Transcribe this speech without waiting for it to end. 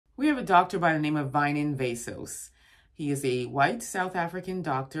We have a doctor by the name of Vinin Vasos. He is a white South African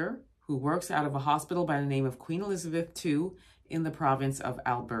doctor who works out of a hospital by the name of Queen Elizabeth II in the province of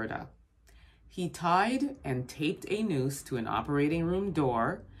Alberta. He tied and taped a noose to an operating room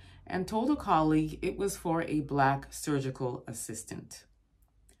door and told a colleague it was for a black surgical assistant.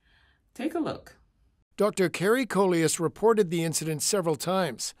 Take a look. Dr. Carrie Coleus reported the incident several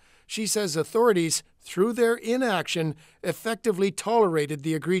times. She says authorities, through their inaction, effectively tolerated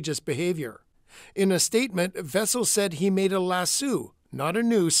the egregious behavior. In a statement, Vessel said he made a lasso, not a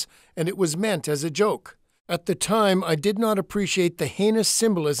noose, and it was meant as a joke. At the time, I did not appreciate the heinous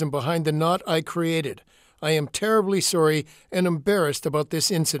symbolism behind the knot I created. I am terribly sorry and embarrassed about this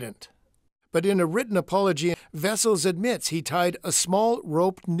incident. But in a written apology, Vessels admits he tied a small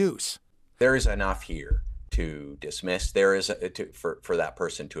roped noose. There is enough here to dismiss. There is for that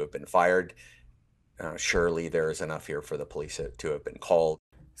person to have been fired. Surely there is enough here for the police to have been called.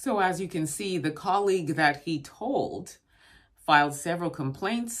 So as you can see, the colleague that he told filed several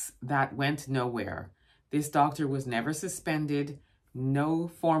complaints that went nowhere. This doctor was never suspended. No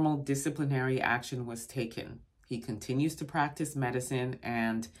formal disciplinary action was taken. He continues to practice medicine,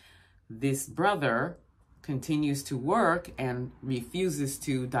 and this brother continues to work and refuses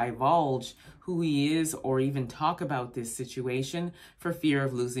to divulge who he is or even talk about this situation for fear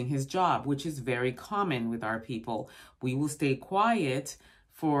of losing his job, which is very common with our people. We will stay quiet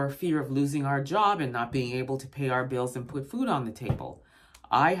for fear of losing our job and not being able to pay our bills and put food on the table.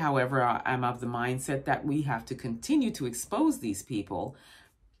 I, however, am of the mindset that we have to continue to expose these people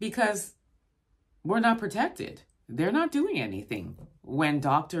because we're not protected. They're not doing anything when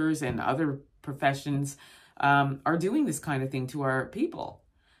doctors and other professions are doing this kind of thing to our people.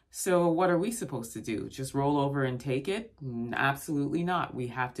 So what are we supposed to do? Just roll over and take it? Absolutely not. We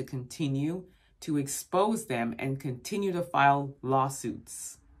have to continue to expose them and continue to file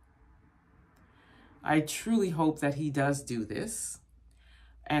lawsuits. I truly hope that he does do this.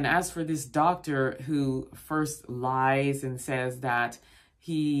 And as for this doctor who first lies and says that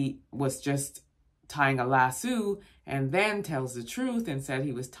he was just tying a lasso and then tells the truth and said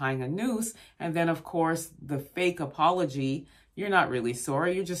he was tying a noose, and then of course the fake apology, you're not really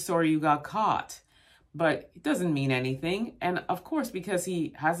sorry, you're just sorry you got caught. But it doesn't mean anything. And of course, because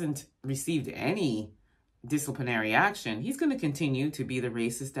he hasn't received any disciplinary action, he's going to continue to be the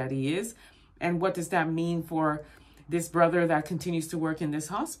racist that he is. And what does that mean for this brother that continues to work in this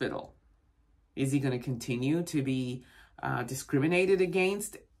hospital? Is he going to continue to be discriminated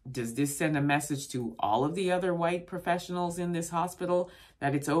against? Does this send a message to all of the other white professionals in this hospital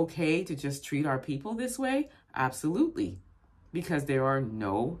that it's okay to just treat our people this way? Absolutely. Because there are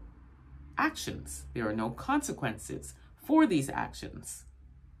no actions. There are no consequences for these actions.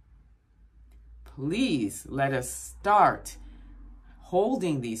 Please let us start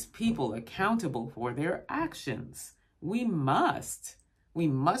holding these people accountable for their actions. We must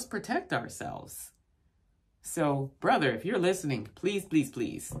protect ourselves. So, brother, if you're listening, please, please,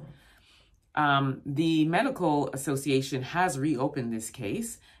 please. The Medical Association has reopened this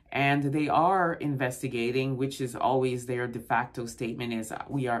case, and they are investigating, which is always their de facto statement is,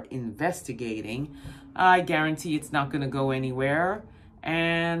 we are investigating. I guarantee it's not going to go anywhere,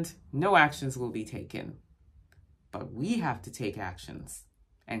 and no actions will be taken. But we have to take actions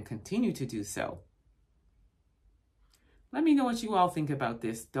and continue to do so. Let me know what you all think about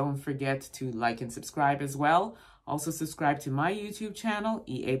this. Don't forget to like and subscribe as well. Also subscribe to my YouTube channel,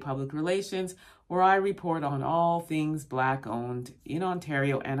 EA Public Relations, where I report on all things Black-owned in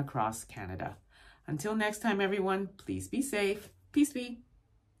Ontario and across Canada. Until next time, everyone, please be safe. Peace be.